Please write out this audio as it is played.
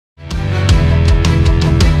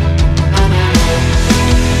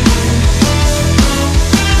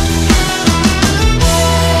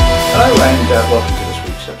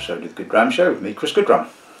Good Dram Show with me, Chris Goodrum.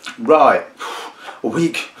 Right, a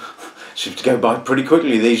week seems to go by pretty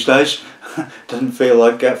quickly these days. Doesn't feel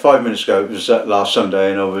like 5 minutes ago it was last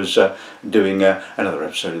Sunday and I was doing another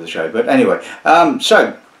episode of the show. But anyway,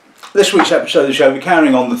 so this week's episode of the show, we're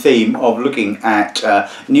carrying on the theme of looking at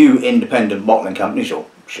new independent bottling companies, or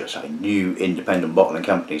should I say new independent bottling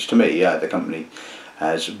companies. To me, the company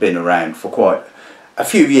has been around for quite a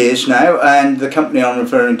few years now, and the company I'm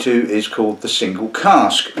referring to is called the Single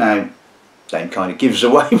Cask. Now, name kind of gives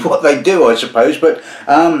away what they do, I suppose, but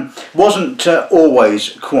wasn't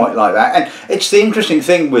always quite like that. And it's the interesting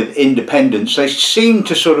thing with independents, they seem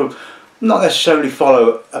to sort of not necessarily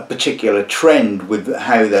follow a particular trend with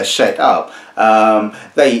how they're set up.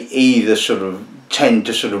 They either sort of tend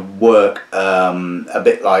to sort of work a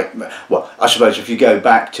bit like, well, I suppose if you go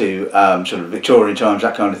back to sort of Victorian times,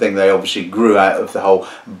 that kind of thing, they obviously grew out of the whole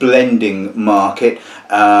blending market,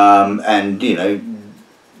 and you know,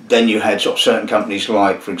 then you had sort of certain companies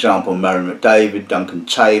like, for example, Murray McDavid, Duncan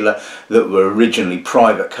Taylor, that were originally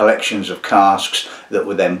private collections of casks that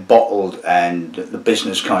were then bottled, and the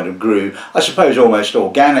business kind of grew, I suppose, almost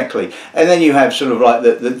organically. And then you have sort of like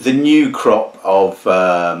the new crop of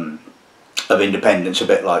independents, a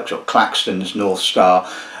bit like sort of Claxton's, North Star,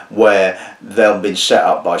 where they've been set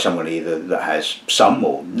up by someone either that has some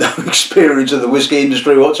or no experience of the whisky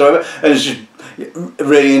industry whatsoever, and is just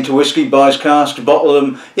really into whisky, buys casks, bottle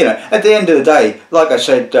them. You know, at the end of the day, like I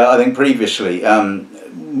said, I think previously,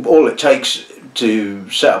 all it takes to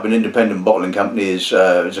set up an independent bottling company is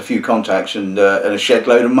a few contacts and a shed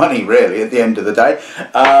load of money, really, at the end of the day.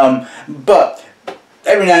 But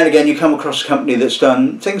every now and again you come across a company that's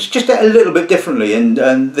done things just a little bit differently,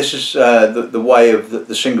 and this is the way of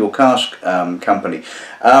the Single Cask company.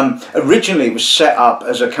 Originally it was set up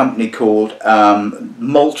as a company called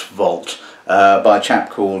Malt Vault, by a chap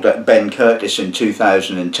called Ben Curtis in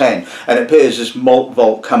 2010, and it appears this Malt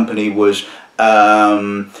Vault company was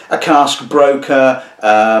a cask broker,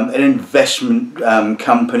 an investment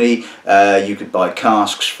company. You could buy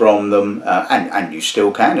casks from them, and you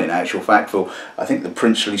still can, in actual fact, for I think the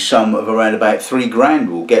princely sum of around about £3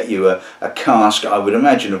 will get you a cask, I would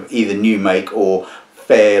imagine, of either new make or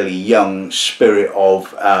fairly young spirit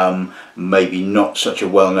of maybe not such a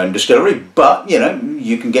well-known distillery, but you know,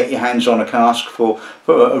 you can get your hands on a cask for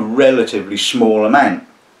a relatively small amount.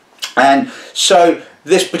 And so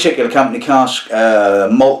this particular company, Cask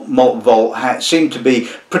Malt Vault, seemed to be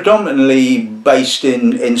predominantly based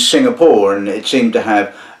in Singapore, and it seemed to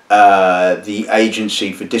have the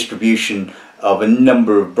agency for distribution of a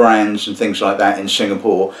number of brands and things like that in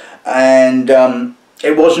Singapore. And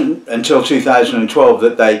it wasn't until 2012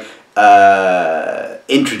 that they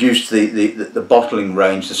introduced the bottling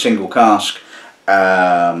range, the Single Cask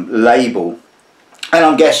label. And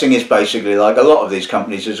I'm guessing it's basically like a lot of these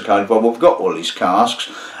companies is a kind of, well, we've got all these casks,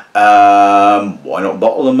 why not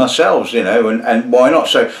bottle them ourselves, you know, and why not?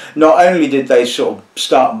 So not only did they sort of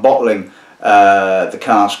start bottling the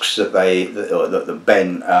casks that that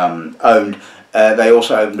Ben owned, they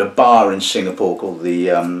also opened a bar in Singapore called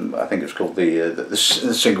the, I think it's called the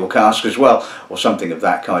Single Cask as well, or something of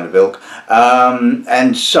that kind of ilk.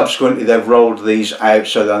 And subsequently they've rolled these out,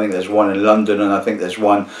 so I think there's one in London, and I think there's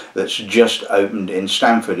one that's just opened in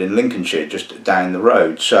Stamford in Lincolnshire, just down the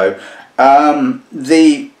road. So I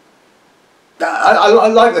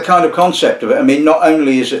like the kind of concept of it. I mean, not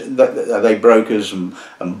only is it are they brokers and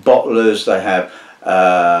bottlers, they have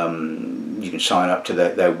you can sign up to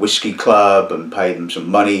their whisky club and pay them some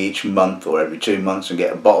money each month or every 2 months and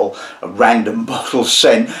get a random bottle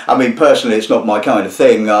sent. I mean, personally, it's not my kind of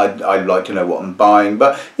thing. I'd like to know what I'm buying,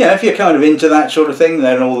 but you know, if you're kind of into that sort of thing,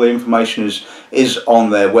 then all the information is on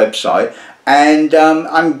their website. And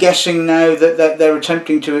I'm guessing now that they're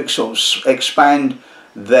attempting to sort of expand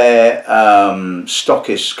their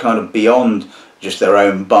stockists kind of beyond just their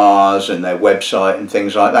own bars and their website and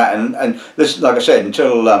things like that. And this, like I said,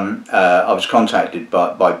 until I was contacted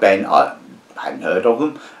by Ben, I hadn't heard of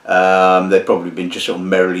them. They've probably been just sort of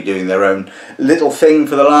merrily doing their own little thing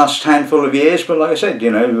for the last handful of years. But like I said, you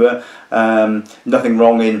know, nothing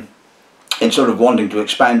wrong in sort of wanting to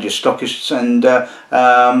expand your stockists, and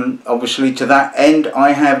obviously to that end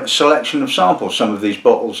I have a selection of samples. Some of these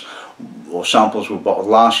bottles or samples were bottled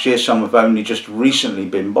last year, some have only just recently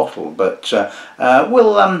been bottled, but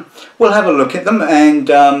we'll have a look at them, and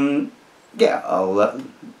yeah, I'll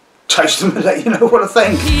taste them and let you know what I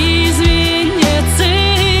think.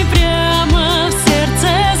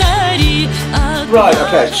 Right,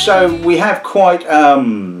 okay, so we have quite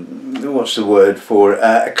what's the word for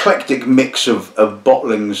eclectic mix of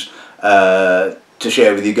bottlings to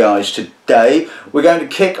share with you guys today. We're going to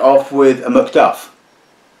kick off with a Macduff.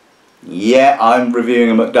 Yeah, I'm reviewing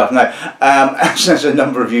a Macduff now. As a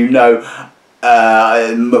number of you know,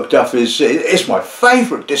 Macduff is my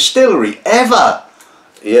favourite distillery ever.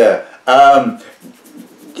 Yeah.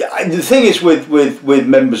 The thing is with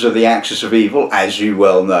members of the Axis of Evil, as you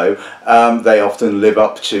well know, they often live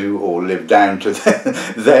up to or live down to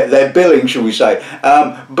their billing, shall we say.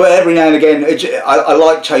 But every now and again, I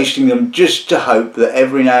like tasting them just to hope that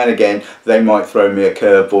every now and again they might throw me a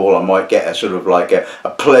curveball. I might get a sort of like a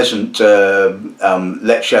pleasant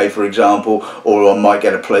Lecce, for example, or I might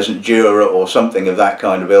get a pleasant Jura or something of that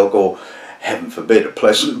kind of ilk, or heaven forbid, a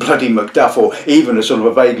pleasant bloody Macduff, or even a sort of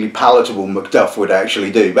a vaguely palatable Macduff would actually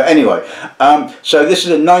do. But anyway, so this is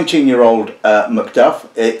a 19-year-old Macduff.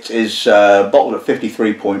 It is bottled at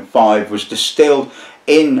 53.5, was distilled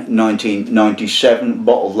in 1997,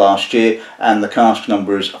 bottled last year, and the cask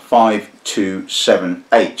number is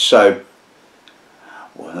 5278. So,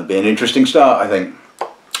 well, that'll be an interesting start, I think.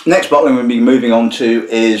 Next bottling we'll be moving on to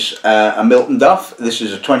is a Miltonduff. This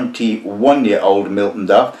is a 21-year-old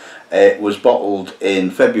Miltonduff. It was bottled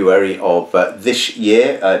in February of this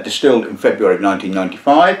year, distilled in February of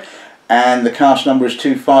 1995, and the cask number is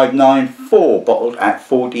 2594, bottled at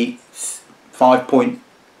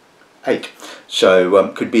 45.8. So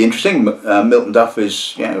could be interesting. Miltonduff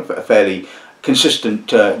is, you know, a fairly consistent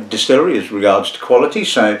distillery as regards to quality,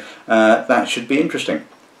 so that should be interesting.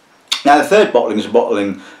 Now the third bottling is a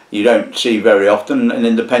bottling you don't see very often, an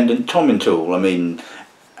independent Tomintoul. I mean,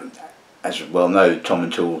 as you well know,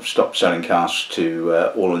 Tomintoul stopped selling casks to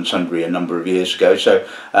all and sundry a number of years ago, so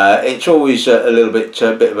it's always a little bit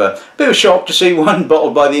bit of a shock to see one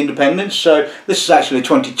bottled by the independents. So this is actually a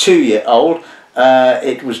 22-year-old.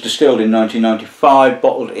 It was distilled in 1995,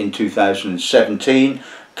 bottled in 2017.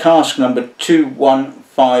 Cask number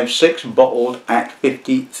 2156, bottled at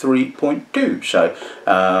 53.2. So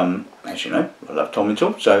as you know, I love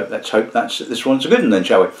Tomintoul, so let's hope this one's a good one then,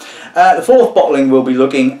 shall we? The fourth bottling we'll be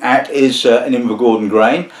looking at is an Invergordon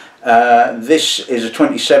grain. This is a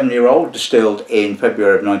 27-year-old, distilled in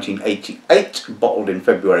February of 1988, bottled in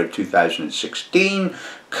February of 2016.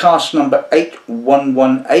 Cask number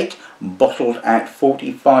 8118, bottled at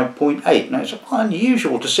 45.8. Now it's quite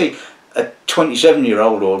unusual to see a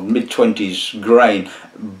 27-year-old or mid-20s grain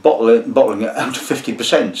bottling at up to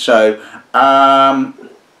 50%. So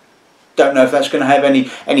don't know if that's going to have any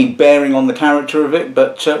bearing on the character of it,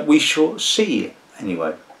 but we shall see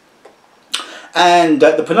anyway. And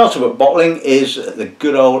the penultimate bottling is the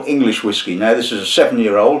good old English whiskey. Now this is a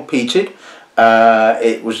 7-year-old peated.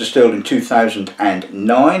 It was distilled in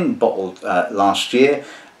 2009, bottled last year.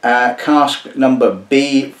 Cask number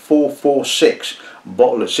B446,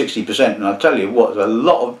 bottled at 60%. And I'll tell you what,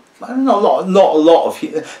 there's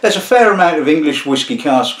there's a fair amount of English whiskey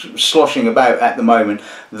casks sloshing about at the moment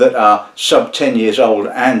that are sub 10 years old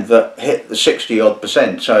and that hit the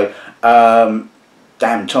 60-odd%. So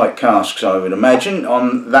damn tight casks, I would imagine,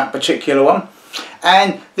 on that particular one.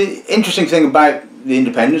 And the interesting thing about the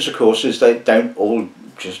independents, of course, is they don't all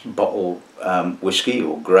just bottle whiskey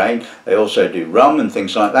or grain. They also do rum and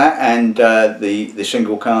things like that, and the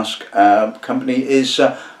Single Cask company is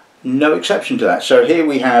no exception to that. So here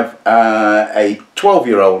we have a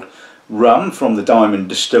 12-year-old rum from the Diamond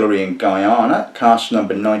Distillery in Guyana, cask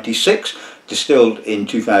number 96, distilled in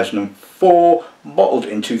 2004, bottled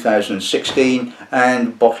in 2016,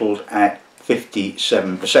 and bottled at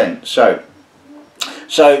 57%. So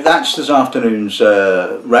that's this afternoon's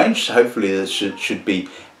range. So hopefully this should be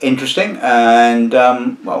interesting, and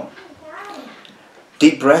well,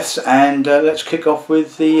 deep breaths, and let's kick off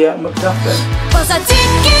with the Macduff then.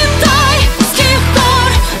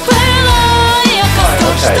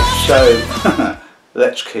 Okay, so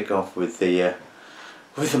let's kick off with the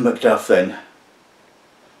Macduff then.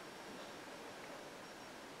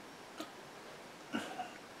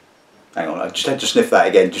 Hang on, I just had to sniff that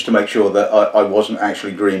again just to make sure that I wasn't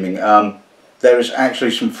actually dreaming. There is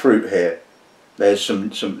actually some fruit here. There's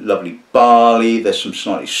some lovely barley, there's some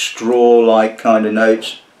slightly straw-like kind of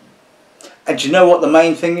notes. And do you know what the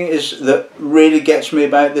main thing is that really gets me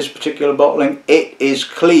about this particular bottling? It is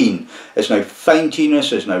clean. There's no faintiness,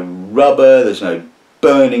 there's no rubber, there's no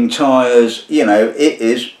burning tyres. You know, it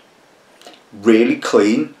is really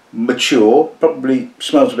clean, mature, probably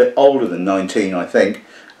smells a bit older than 19, I think.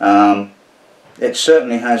 It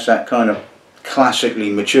certainly has that kind of classically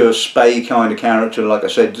mature spey kind of character, like I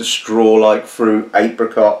said, the straw-like fruit,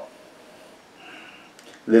 apricot,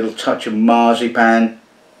 little touch of marzipan,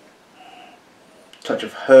 touch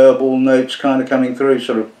of herbal notes kind of coming through,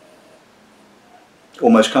 sort of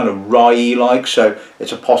almost kind of rye like. So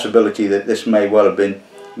it's a possibility that this may well have been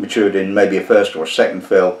matured in maybe a first or a second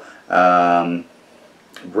fill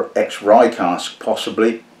ex-rye cask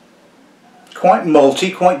possibly. Quite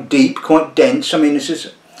malty, quite deep, quite dense. I mean,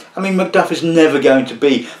 Macduff is never going to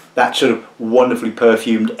be that sort of wonderfully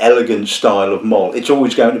perfumed, elegant style of malt. It's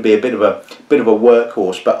always going to be a bit of a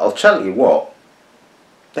workhorse. But I'll tell you what,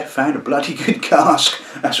 they've found a bloody good cask.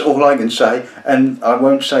 That's all I can say. And I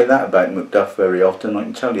won't say that about Macduff very often. I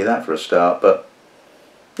can tell you that for a start. But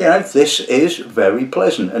you know, this is very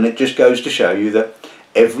pleasant, and it just goes to show you that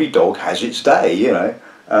every dog has its day. You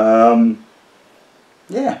know.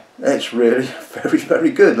 Yeah, it's really very,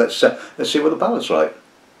 very good. Let's see what the palate's like.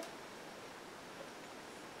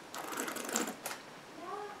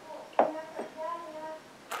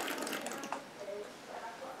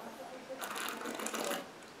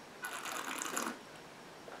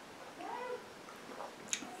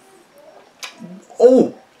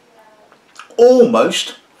 Oh,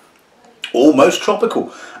 almost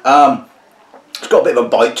tropical. It's got a bit of a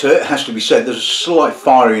bite to it. It has to be said. There's a slight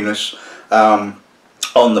fieriness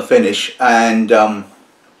on the finish, and but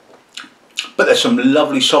there's some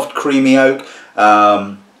lovely soft creamy oak,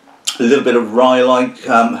 a little bit of rye-like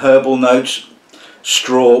herbal notes,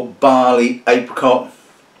 straw, barley, apricot,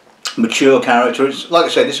 mature character. It's, like I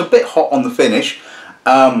said, it's a bit hot on the finish,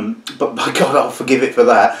 but by God, I'll forgive it for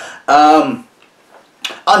that.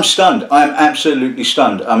 I'm stunned. I'm absolutely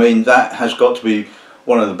stunned. I mean, that has got to be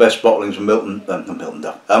one of the best bottlings of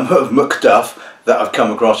of Macduff that I've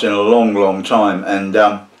come across in a long, long time. And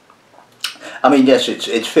I mean, yes, it's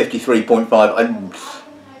 53.5. I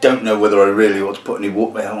don't know whether I really ought to put any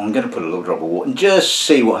water. I'm going to put a little drop of water and just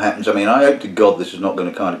see what happens. I mean, I hope to God this is not going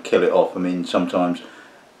to kind of kill it off. I mean, sometimes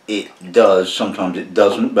it does, sometimes it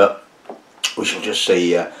doesn't, but we shall just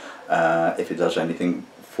see if it does anything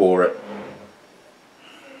for it.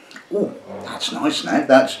 Oh, that's nice now.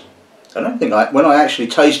 I don't think when I actually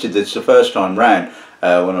tasted this the first time round,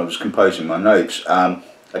 when I was composing my notes, I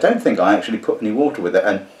don't think I actually put any water with it,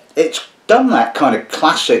 and it's done that kind of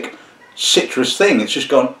classic citrus thing. It's just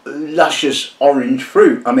gone luscious orange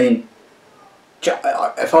fruit. I mean,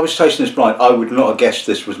 if I was tasting this blind, I would not have guessed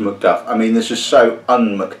this was Macduff. I mean, this is so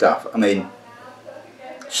un-Macduff. I mean,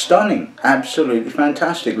 stunning, absolutely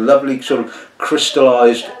fantastic, lovely sort of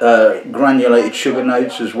crystallised, granulated sugar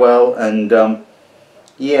notes as well, and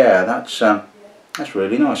yeah, that's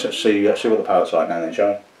really nice. Let's see what the palate's like now then,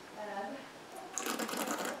 shall we?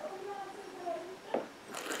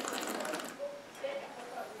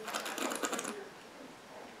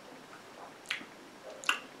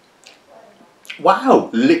 Wow,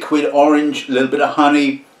 liquid orange, a little bit of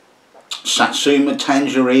honey, satsuma,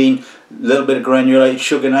 tangerine, a little bit of granulated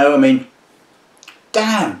sugar now. I mean,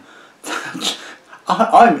 damn,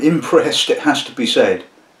 I'm impressed, it has to be said.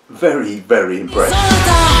 Very, very impressed.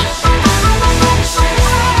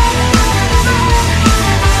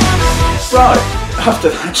 Right, after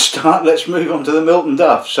that start, let's move on to the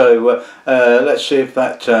Miltonduff. So let's see if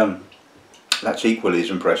that's equally as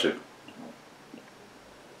impressive.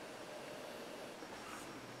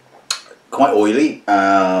 Quite oily,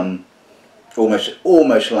 almost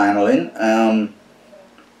lanolin.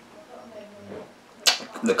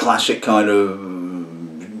 The classic kind of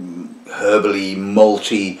herbally,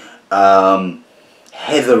 malty,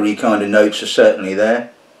 heathery kind of notes are certainly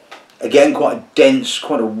there. Again, quite a dense,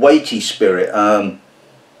 quite a weighty spirit. I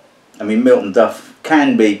mean, Miltonduff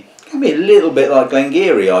can be a little bit like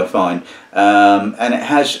Glengarry, I find, and it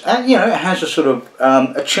has, you know, it has a sort of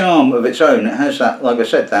a charm of its own. It has that, like I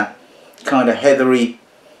said, that kind of heathery,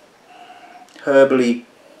 herbally,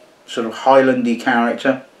 sort of highlandy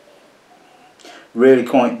character. Really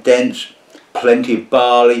quite dense, plenty of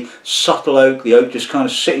barley, subtle oak, the oak just kind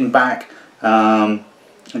of sitting back, and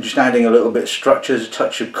just adding a little bit of structure, a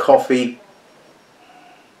touch of coffee,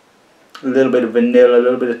 a little bit of vanilla, a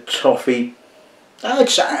little bit of toffee.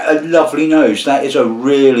 It's a lovely nose. That is a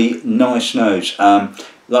really nice nose. Like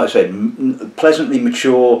I said, pleasantly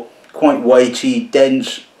mature, quite weighty,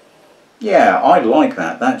 dense. Yeah, I like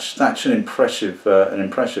that. That's an impressive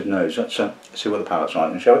nose. Let's see what the palate's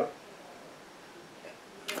like and show it.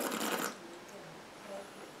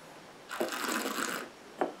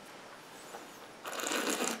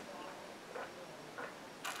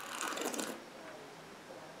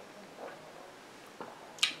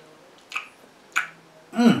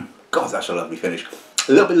 God, that's a lovely finish.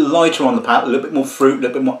 A little bit lighter on the palate, a little bit more fruit, a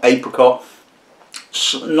little bit more apricot.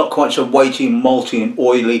 Not quite so weighty, malty and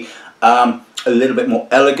oily. A little bit more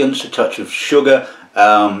elegance, a touch of sugar.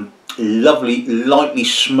 Lovely, lightly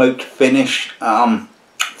smoked finish.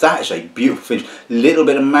 That is a beautiful finish. A little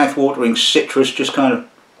bit of mouth-watering citrus just kind of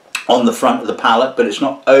on the front of the palate, but it's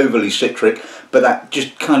not overly citric. But that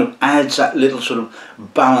just kind of adds that little sort of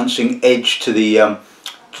balancing edge to the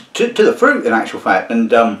to the fruit in actual fact.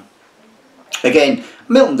 And again,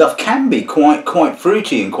 Miltonduff can be quite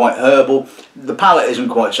fruity and quite herbal. The palate isn't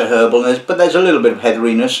quite so herbal, but there's a little bit of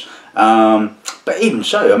heatheriness. But even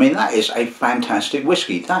so, I mean, that is a fantastic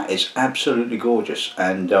whiskey. That is absolutely gorgeous,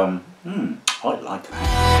 and I like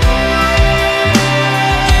that.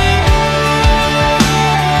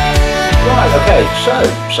 Right, okay,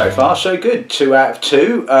 so far so good. 2 out of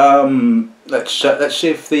 2. Let's see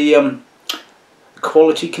if the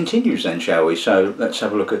quality continues then, shall we? So let's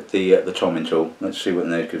have a look at the Tomintoul. Let's see what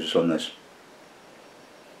the nose gives us on this.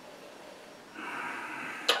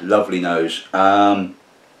 Lovely nose.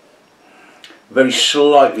 Very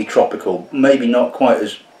slightly tropical, maybe not quite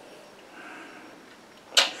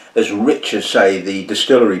as rich as, say, the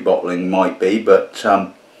Distillery bottling might be, but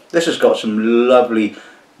this has got some lovely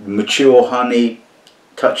mature honey,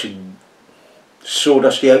 touch of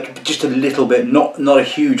sawdusty oak, just a little bit, not a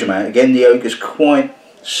huge amount. Again, the oak is quite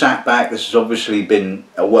sat back. This has obviously been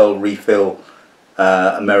a well refill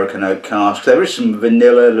American oak cask. There is some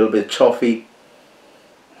vanilla, a little bit of toffee,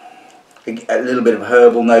 a little bit of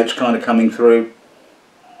herbal notes kind of coming through.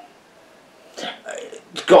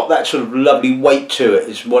 It's got that sort of lovely weight to it.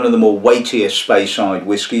 It's one of the more weightier Speyside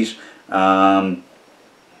whiskies.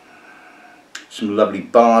 Some lovely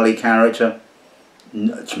barley character,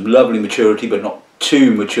 some lovely maturity, but not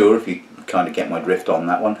too mature, if you kind of get my drift on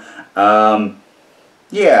that one.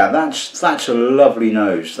 Yeah, that's a lovely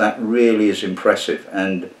nose. That really is impressive.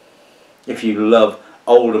 And if you love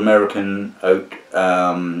old American oak,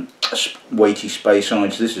 weighty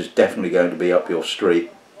Speysides, this is definitely going to be up your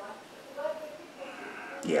street.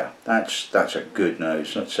 Yeah, that's a good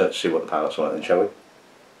nose. Let's see what the palate's like then, shall we?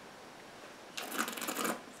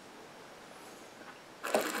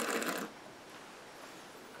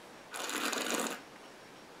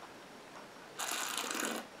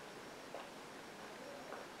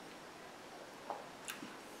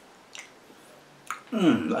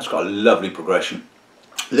 That's got a lovely progression.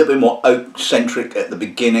 A little bit more oak centric at the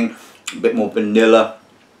beginning, a bit more vanilla.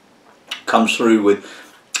 Comes through with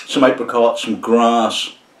some apricot, some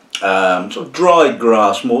grass, sort of dried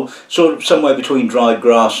grass, more sort of somewhere between dried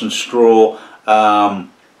grass and straw.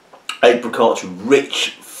 Apricots,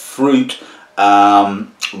 rich fruit,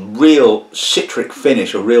 real citric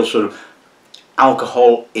finish, a real sort of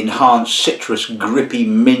alcohol enhanced citrus, grippy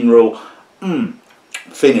mineral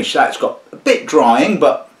finish. That's got a bit drying,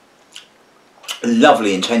 but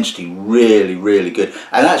lovely intensity, really good,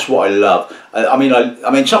 and that's what I love. I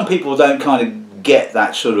mean some people don't kind of get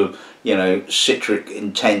that sort of, you know, citric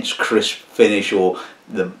intense crisp finish, or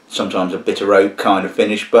sometimes a bitter oak kind of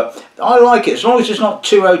finish, but I like it as long as it's not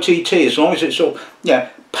too OTT, as long as it's sort of, you know,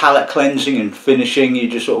 palate cleansing and finishing. You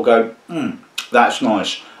just sort of go, that's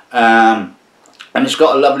nice, and it's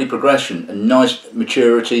got a lovely progression, a nice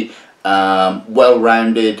maturity, well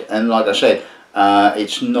rounded, and like I said,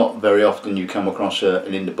 it's not very often you come across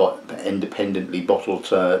an independently bottled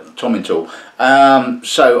Tomintoul.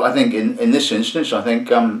 So I think in this instance, I think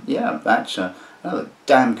yeah, that's another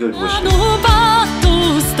damn good whiskey.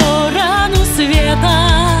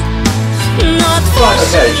 Right,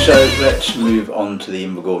 okay, so let's move on to the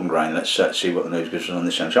Invergordon grain. Let's see what the nose gives us on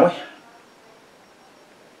this one, shall we?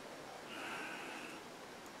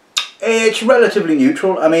 It's relatively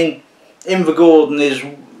neutral. I mean, Invergordon is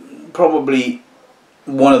probably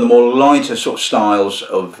one of the more lighter sort of styles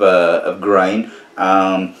of grain,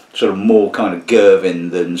 sort of more kind of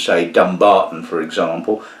Girvan than, say, Dumbarton, for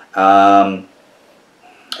example.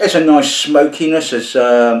 It's a nice smokiness,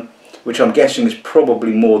 which I'm guessing is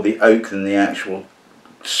probably more the oak than the actual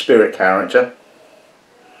spirit character.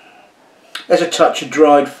 There's a touch of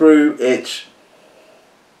dried fruit. It's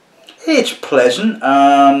pleasant.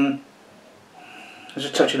 There's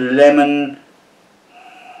a touch of lemon.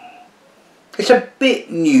 It's a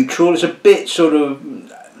bit neutral. It's a bit sort of,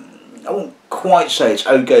 I won't quite say it's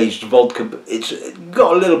oak-aged vodka, but it's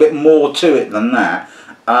got a little bit more to it than that.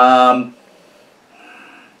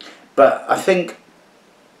 But I think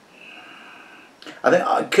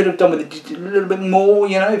I could have done with it a little bit more,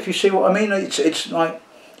 you know, if you see what I mean. It's like,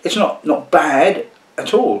 it's not bad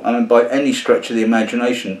at all, I mean, by any stretch of the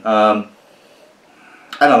imagination.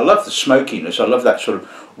 And I love the smokiness. I love that sort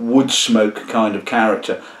of wood smoke kind of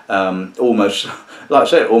character. Almost, like I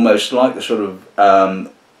said, almost like the sort of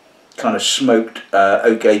kind of smoked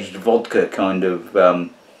oak-aged vodka kind of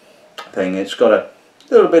thing. It's got a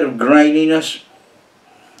little bit of graininess.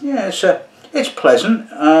 Yeah, it's pleasant.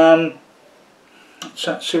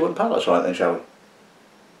 Let's see what the palate's like then, shall we?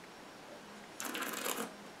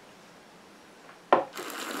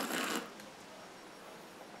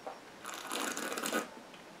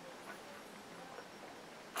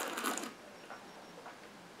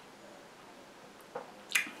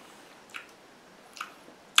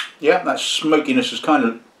 Yeah, that smokiness is kind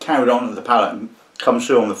of carried on to the palate and comes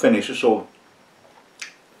through on the finish. It's sort of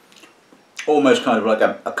almost kind of like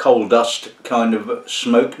a coal dust kind of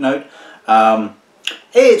smoke note.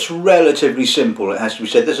 It's relatively simple, it has to be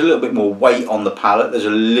said. There's a little bit more weight on the palate, there's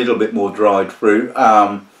a little bit more dried fruit.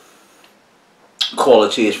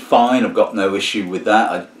 Quality is fine, I've got no issue with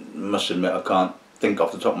that. I must admit I can't think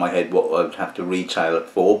off the top of my head what I would have to retail it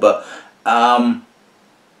for, but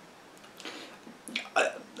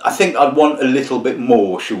I think I'd want a little bit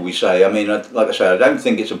more, shall we say. I mean, like I say, I don't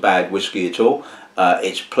think it's a bad whisky at all.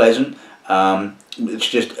 It's pleasant. It's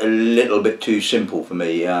just a little bit too simple for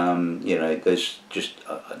me. You know, there's just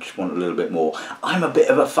I just want a little bit more. I'm a bit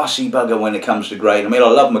of a fussy bugger when it comes to grain. I mean, I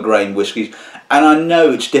love my grain whiskies, and I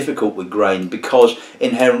know it's difficult with grain because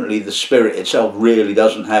inherently the spirit itself really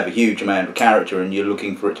doesn't have a huge amount of character, and you're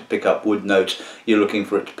looking for it to pick up wood notes, you're looking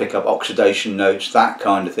for it to pick up oxidation notes, that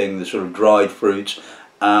kind of thing, the sort of dried fruits.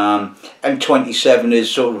 And 27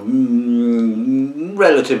 is sort of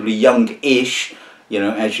relatively young-ish, you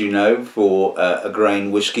know, as you know, for a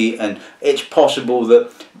grain whisky, and it's possible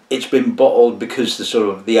that it's been bottled because the sort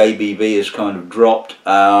of the ABV has kind of dropped,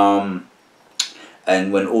 and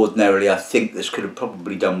when ordinarily I think this could have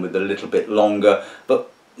probably done with a little bit longer.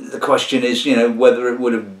 But the question is, you know, whether it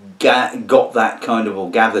would have got that kind of,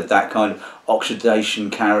 or gathered that kind of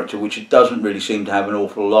oxidation character, which it doesn't really seem to have an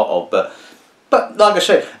awful lot of. But like I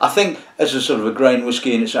said, I think as a sort of a grain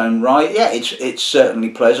whisky in its own right, yeah, it's certainly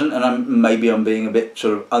pleasant, and maybe I'm being a bit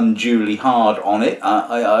sort of unduly hard on it.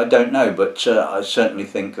 I don't know, but I certainly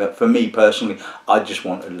think that for me personally, I just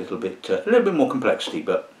want a little bit more complexity.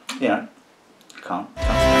 But you know, can't.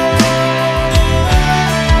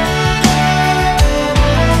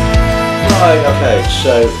 Right, okay,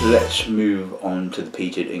 so let's move on to the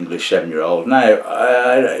peated English 7-year-old. Now,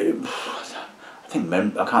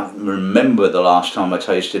 I can't remember the last time I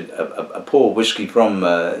tasted a pore whisky from,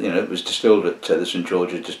 you know, it was distilled at the St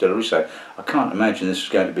George's Distillery, so I can't imagine this is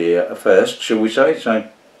going to be a first, shall we say. So,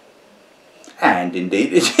 and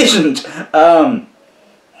indeed it isn't. I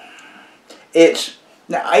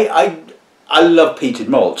love peated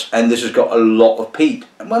malts, and this has got a lot of peat.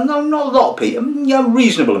 Well, no, not a lot of peat, a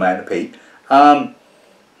reasonable amount of peat.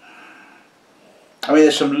 I mean,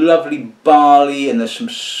 there's some lovely barley and there's some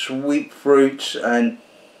sweet fruits, and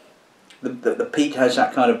the peat has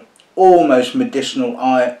that kind of almost medicinal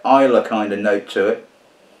Islay kind of note to it.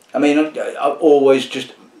 I mean, I always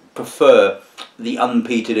just prefer the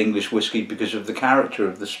unpeated English whisky because of the character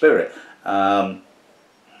of the spirit. And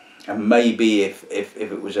maybe if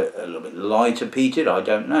it was a little bit lighter peated, I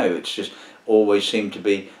don't know. It's just always seemed to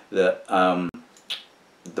be that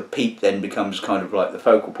the peat then becomes kind of like the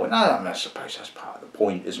focal point. I suppose that's part of the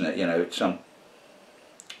point, isn't it? You know, it's I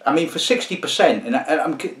mean, for 60%, and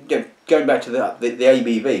I'm going back to the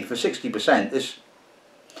ABV, for 60%, this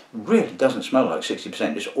really doesn't smell like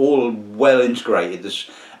 60%. It's all well integrated.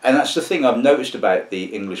 And that's the thing I've noticed about the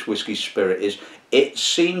English whisky spirit, is it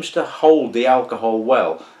seems to hold the alcohol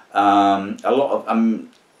well. A lot of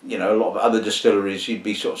you know, a lot of other distilleries, you'd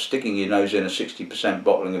be sort of sticking your nose in a 60%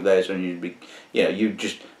 bottling of theirs, and you'd be, you know, you'd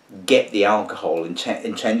just get the alcohol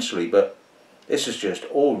intensely. But this is just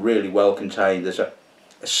all really well contained. There's a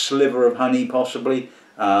sliver of honey possibly,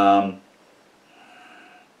 and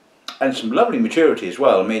some lovely maturity as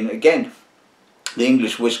well. I mean, again, the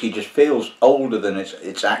English whisky just feels older than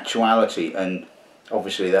its actuality, and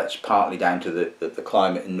obviously that's partly down to the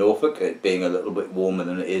climate in Norfolk, it being a little bit warmer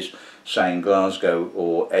than it is, say, in Glasgow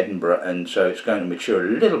or Edinburgh, and so it's going to mature a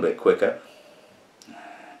little bit quicker.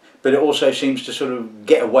 But it also seems to sort of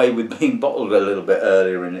get away with being bottled a little bit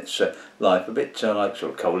earlier in its life, a bit like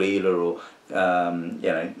sort of Colila or you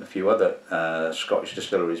know, a few other Scottish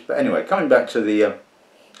distilleries. But anyway, coming back to the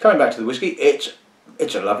whisky, it's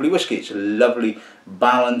a lovely whisky. It's a lovely,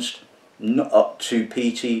 balanced, not up too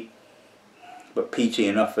peaty, but peaty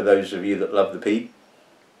enough for those of you that love the peat,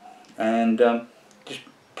 and just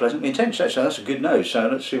pleasantly intense. So that's a good nose. So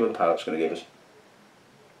let's see what the palate's going to give us.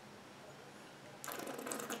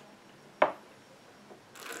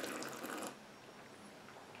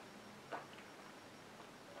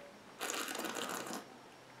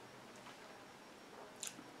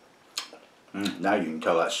 Now you can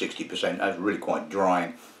tell that's 60%. That's really quite dry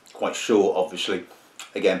and quite short, obviously.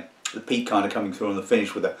 Again, the peat kind of coming through on the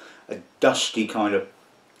finish with a dusty kind of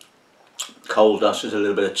coal dust. There's a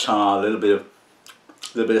little bit of tar, a little bit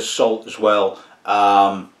of salt as well.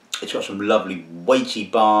 It's got some lovely weighty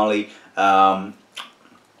barley. I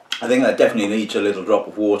think that definitely needs a little drop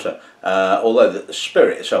of water. Although the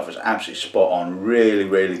spirit itself is absolutely spot on, really,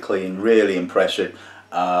 really clean, really impressive.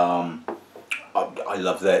 I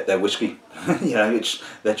love their whiskey. You know,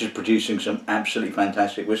 they're just producing some absolutely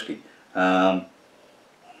fantastic whiskey.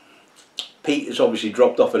 Peat has obviously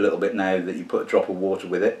dropped off a little bit now that you put a drop of water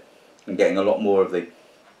with it. I'm getting a lot more of the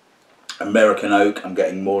American oak, I'm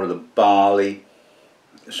getting more of the barley,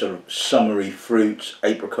 sort of summery fruits,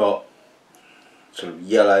 apricot, sort of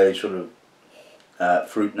yellow sort of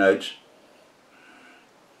fruit notes.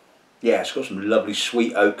 Yeah, it's got some lovely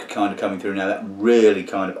sweet oak kind of coming through now. That really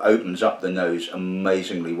kind of opens up the nose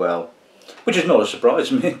amazingly well, which is not a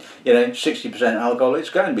surprise. I mean, you know, 60% alcohol, it's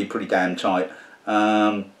going to be pretty damn tight.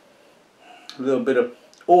 A little bit of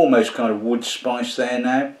almost kind of wood spice there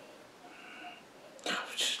now.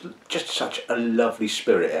 Just such a lovely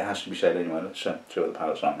spirit, it has to be said. Anyway, let's see what the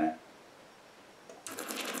palate's like now.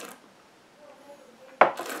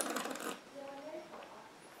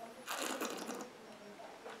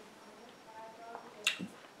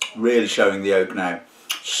 Really showing the oak now,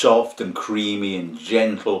 soft and creamy and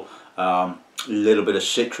gentle, a little bit of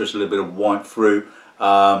citrus, a little bit of white fruit.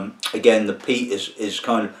 Again, the peat is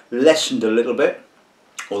kind of lessened a little bit,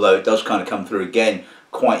 although it does kind of come through again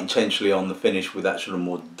quite intensely on the finish with that sort of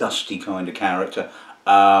more dusty kind of character.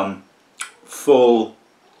 Full.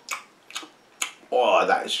 Oh,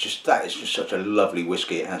 that is just such a lovely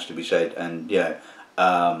whiskey, it has to be said. And you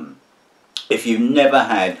know, if you've never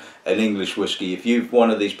had an English whiskey, if you're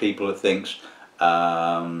one of these people that thinks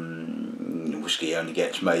whiskey only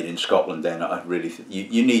gets made in Scotland, then I really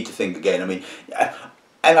you need to think again. I mean,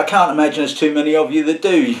 and I can't imagine there's too many of you that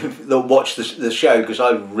do that watch the show, because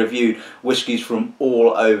I've reviewed whiskies from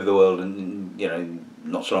all over the world, and you know,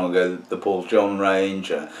 not so long ago the Paul John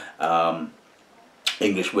range,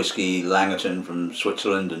 English whiskey, Langerton from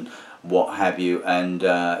Switzerland, and what have you. And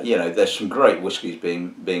you know, there's some great whiskies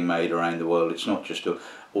being made around the world. It's not just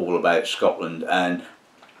all about Scotland, and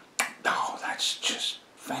oh, that's just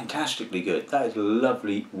fantastically good. That is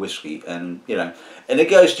lovely whiskey, and you know, and it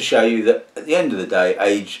goes to show you that at the end of the day,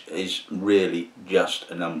 age is really just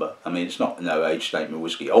a number. I mean, it's not no age statement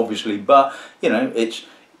whiskey, obviously, but you know, it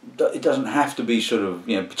doesn't have to be sort of,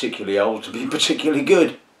 you know, particularly old to be particularly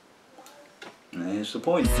good. And there's the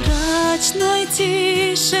point.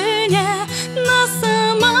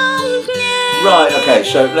 Right, okay,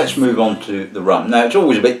 so let's move on to the rum. Now, it's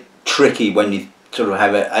always a bit tricky when you sort of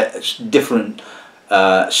have a different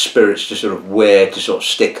spirits to sort of where to sort of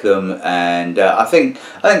stick them, and I think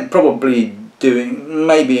probably doing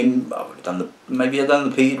maybe I've done the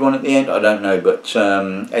peated one at the end. I don't know, but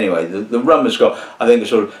anyway, the rum has got, I think, a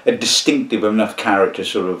sort of a distinctive enough character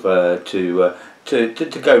sort of to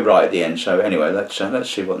go right at the end. So anyway, let's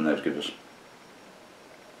see what the nose gives us.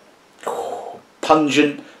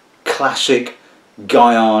 Pungent, classic,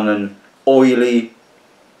 Guyanan, oily,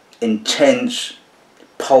 intense,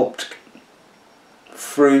 pulped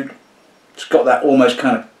fruit. It's got that almost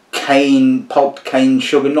kind of pulped cane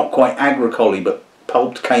sugar, not quite agricola, but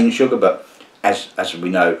pulped cane sugar. But as we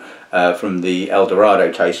know from the El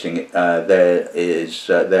Dorado tasting,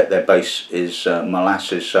 their base is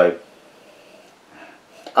molasses. So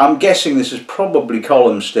I'm guessing this is probably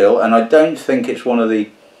column still, and I don't think it's one of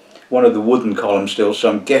the wooden column stills. So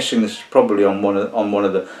I'm guessing this is probably on one of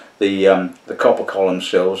the copper column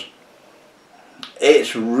stills.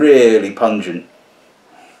 It's really pungent.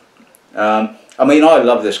 I mean, I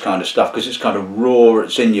love this kind of stuff because it's kind of raw,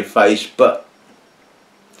 it's in your face, but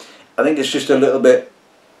I think it's just a little bit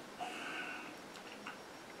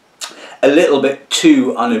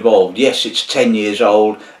too unevolved. Yes, it's 10 years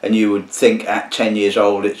old, and you would think at 10 years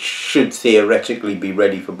old it should theoretically be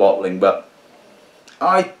ready for bottling, but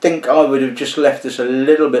I think I would have just left this a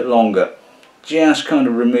little bit longer, just kind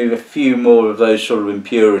of remove a few more of those sort of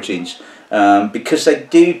impurities, because they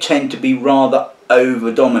do tend to be rather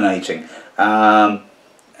over dominating. I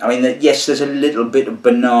mean, yes, there's a little bit of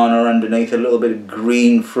banana underneath, a little bit of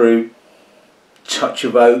green fruit, touch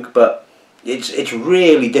of oak, but it's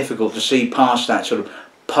really difficult to see past that sort of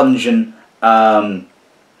pungent, oily,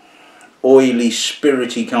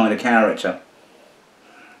 spirity kind of character,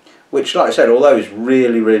 which, like I said, although is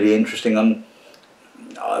really interesting,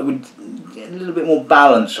 I would a little bit more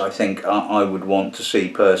balance, I think I would want to see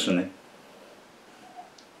personally.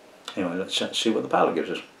 Anyway, let's see what the palate gives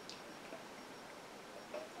us.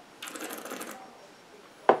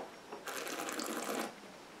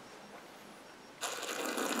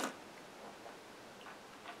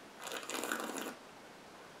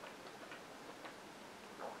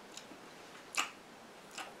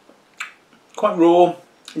 Quite raw,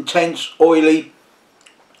 intense, oily,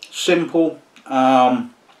 simple. There's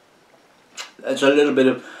a little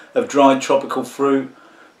bit of dried tropical fruit,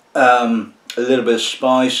 a little bit of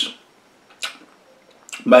spice,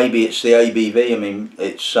 maybe it's the ABV. I mean,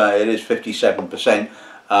 it is 57%.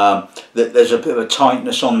 There's a bit of a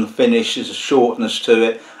tightness on the finish. There's a shortness to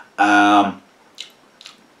it.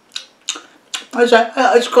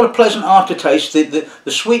 It's got a pleasant aftertaste. The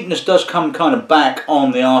sweetness does come kind of back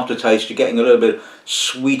on the aftertaste. You're getting a little bit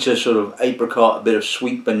sweeter sort of apricot, a bit of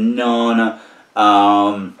sweet banana,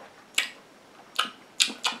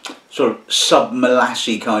 sort of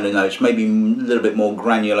sub-molassy kind of notes, maybe a little bit more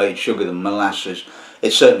granulated sugar than molasses.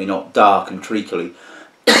 It's certainly not dark and treacly.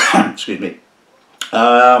 Excuse me.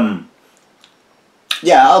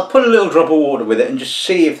 Yeah, I'll put a little drop of water with it and just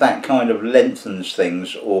see if that kind of lengthens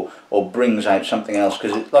things or brings out something else,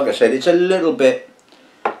 because like I said, it's a little bit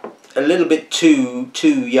too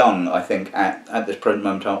young, I think, at this present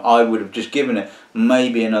moment in time. I would have just given it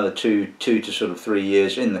maybe another two to sort of 3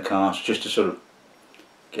 years in the cask, just to sort of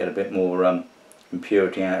get a bit more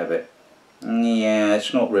impurity out of it. Yeah,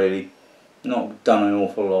 it's not done an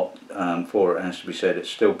awful lot for it, has to be said. It's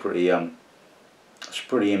still pretty it's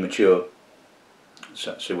pretty immature.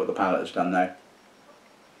 So let's see what the palate has done now.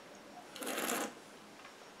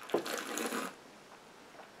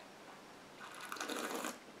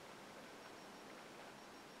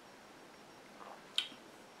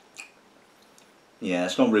 Yeah,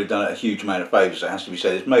 it's not really done it a huge amount of favours, it has to be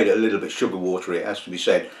said. It's made it a little bit sugar watery, it has to be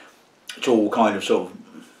said. It's all kind of sort of,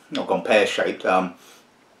 not gone pear-shaped,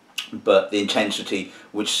 but the intensity,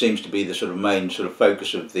 which seems to be the sort of main sort of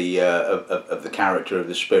focus of the character of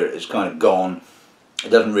the spirit, is kind of gone. It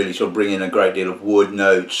doesn't really sort of bring in a great deal of wood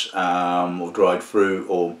notes or dried fruit,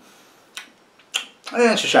 or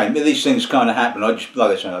yeah, it's a shame. These things kind of happen. Like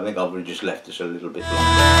I said, I think I've really just left this a little bit longer.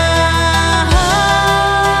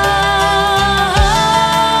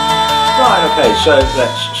 Right, okay, so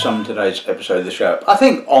let's sum today's episode of the show. I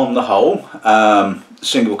think on the whole,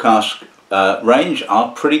 Single Cask range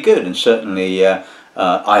are pretty good, and certainly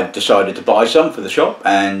I've decided to buy some for the shop,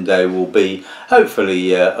 and they will be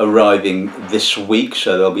hopefully arriving this week,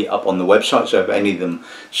 so they'll be up on the website, so if any of them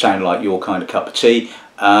sound like your kind of cup of tea.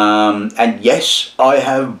 And yes, I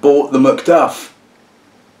have bought the Macduff.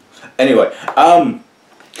 Anyway,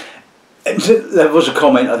 there was a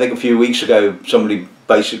comment I think a few weeks ago, somebody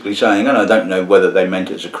basically saying, and I don't know whether they meant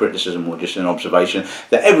it as a criticism or just an observation,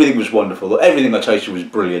 that everything was wonderful, that everything I tasted was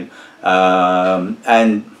brilliant,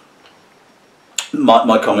 and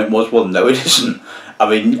my comment was, well, no, it isn't. I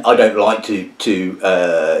mean, I don't like to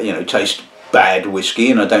you know, taste bad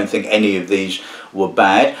whiskey, and I don't think any of these were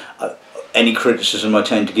bad. Any criticism I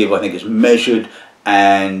tend to give, I think, is measured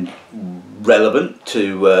and relevant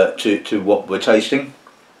to what we're tasting.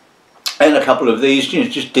 And a couple of these, you know,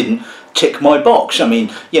 just didn't tick my box. I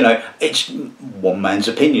mean, you know, it's one man's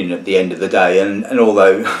opinion at the end of the day, and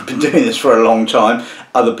although I've been doing this for a long time,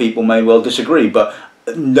 other people may well disagree, but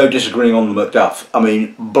no disagreeing on the Macduff. I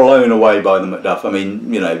mean, blown away by the Macduff. I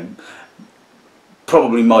mean, you know,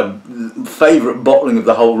 probably my favourite bottling of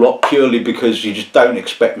the whole lot, purely because you just don't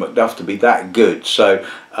expect Macduff to be that good. So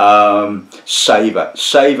savour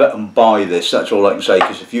and buy this, that's all I can say,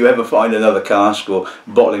 because if you ever find another cask or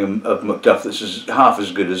bottling of Macduff that's half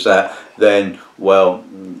as good as that, then, well,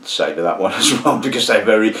 savour that one as well, because they're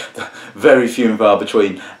very few and far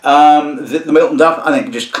between. The Miltonduff, I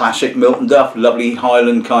think just classic Miltonduff, lovely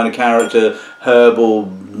Highland kind of character,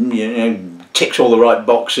 herbal, you know, ticks all the right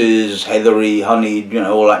boxes, heathery, honeyed, you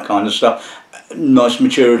know, all that kind of stuff. Nice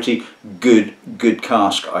maturity, good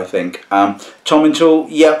cask, I think. Tomintoul,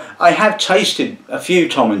 yeah, I have tasted a few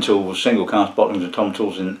Tomintouls, single cask bottlings of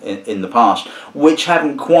Tomintouls in the past, which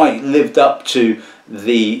haven't quite lived up to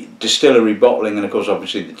the distillery bottling, and of course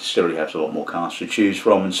obviously the distillery has a lot more casks to choose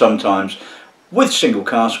from, and sometimes with single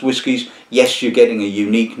cask whiskies, yes, you're getting a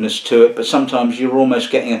uniqueness to it, but sometimes you're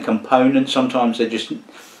almost getting a component, sometimes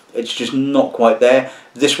it's just not quite there.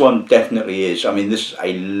 This one definitely is. I mean, this is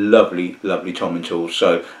a lovely Tomintoul,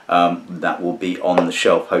 so that will be on the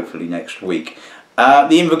shelf hopefully next week.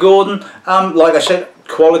 The Invergordon, like I said,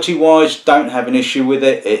 quality wise, don't have an issue with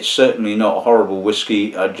it. It's certainly not a horrible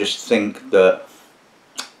whiskey. I just think that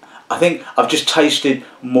I've just tasted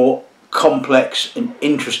more complex and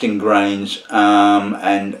interesting grains,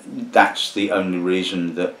 and that's the only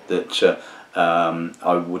reason that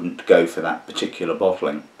I wouldn't go for that particular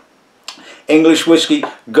bottling. English whiskey,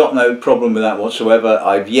 got no problem with that whatsoever.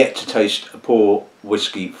 I've yet to taste a poor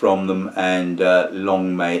whiskey from them, and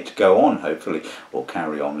long may it go on, hopefully, or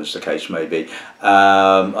carry on as the case may be.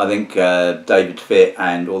 I think David Fitt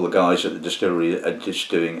and all the guys at the distillery are just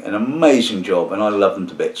doing an amazing job, and I love them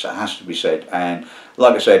to bits, it has to be said. And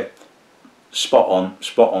like I said, spot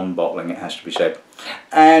on bottling, it has to be said.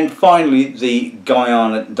 And finally, the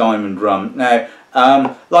Guyana Diamond Rum. Now,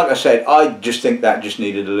 Like I said, I just think that just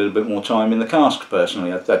needed a little bit more time in the cask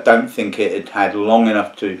personally. I don't think it had long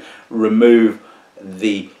enough to remove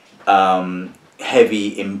the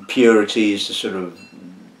heavy impurities, the sort of,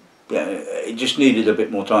 it just needed a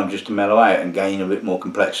bit more time just to mellow out and gain a bit more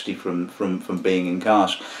complexity from being in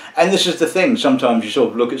cask. And this is the thing, sometimes you sort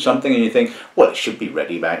of look at something and you think, well, it should be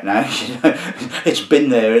ready about now. It's been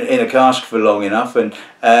there in a cask for long enough, and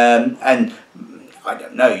I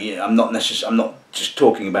don't know, I'm not just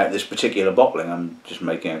talking about this particular bottling, I'm just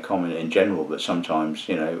making a comment in general, but sometimes,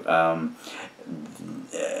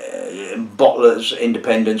 bottlers,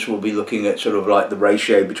 independents will be looking at sort of like the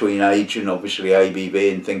ratio between age and obviously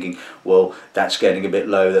ABV and thinking, well, that's getting a bit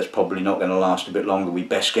low, that's probably not going to last a bit longer, we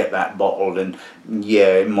best get that bottled. And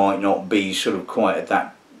yeah, it might not be sort of quite at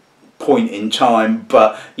that point in time,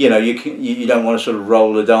 but you don't want to sort of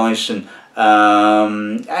roll the dice. And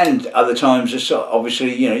other times it's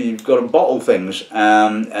obviously, you've got to bottle things,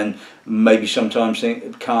 and maybe sometimes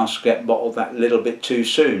casks get bottled that little bit too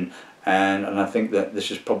soon. And I think that this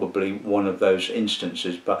is probably one of those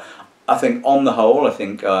instances. But I think on the whole, I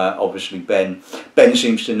think obviously Ben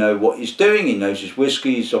seems to know what he's doing. He knows his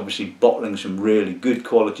whiskey. He's obviously bottling some really good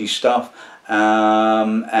quality stuff.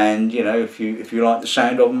 And if you like the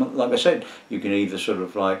sound of them, like I said, you can either sort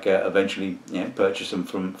of like eventually purchase them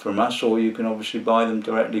from us, or you can obviously buy them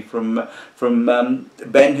directly from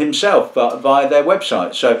Ben himself via their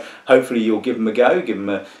website. So hopefully you'll give them a go, give them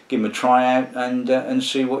a try out, and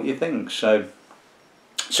see what you think. So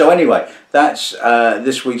anyway, that's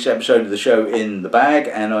this week's episode of the show in the bag,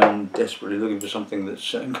 and I'm desperately looking for something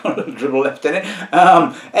that's got a dribble left in it.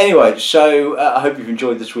 Anyway, so I hope you've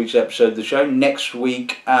enjoyed this week's episode of the show. Next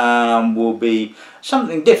week will be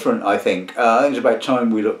something different, I think. I think it's about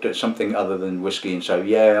time we looked at something other than whiskey, and so,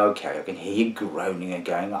 yeah, okay, I can hear you groaning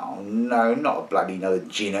again. Oh no, not a bloody another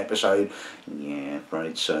gin episode. Yeah,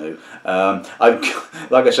 right. So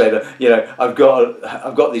like I said, I've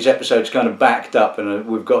got these episodes kind of backed up, and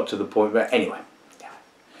we've got to the point where, anyway,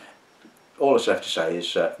 all that's left to say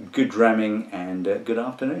is good dramming and good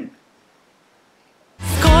afternoon.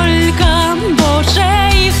 Сколько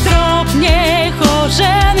Божьей в тропне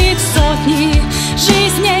хоженых сотни,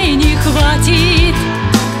 жизней не хватит.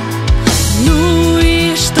 Ну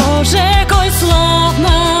и что же, коль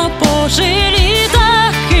славно пожили,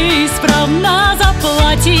 так исправно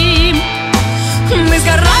заплатим. Мы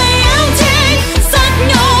сгораем день за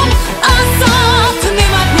днем,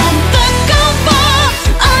 азартным огнем. Такова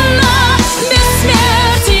она,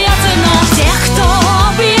 бессмертие цена тех, кто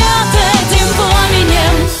объят этим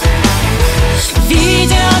пламенем.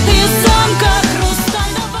 Видят из замка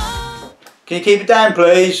хрустального. Can you keep it down,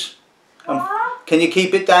 please? Can you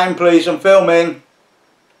keep it down, please? I'm filming.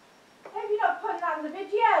 Have you not put that in the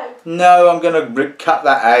video? No, I'm going to cut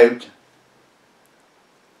that out.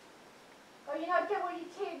 Oh, you're not done with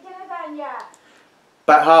your dinner then yet?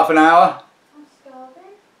 About half an hour. I'm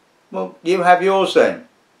starving. Well, you have yours then.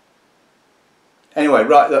 Anyway,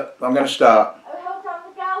 right, look, I'm going to start. I held down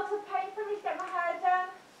the girl to pay for me to get my hair done.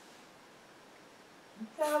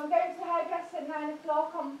 So I'm going to the hairdresser at 9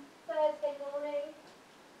 o'clock on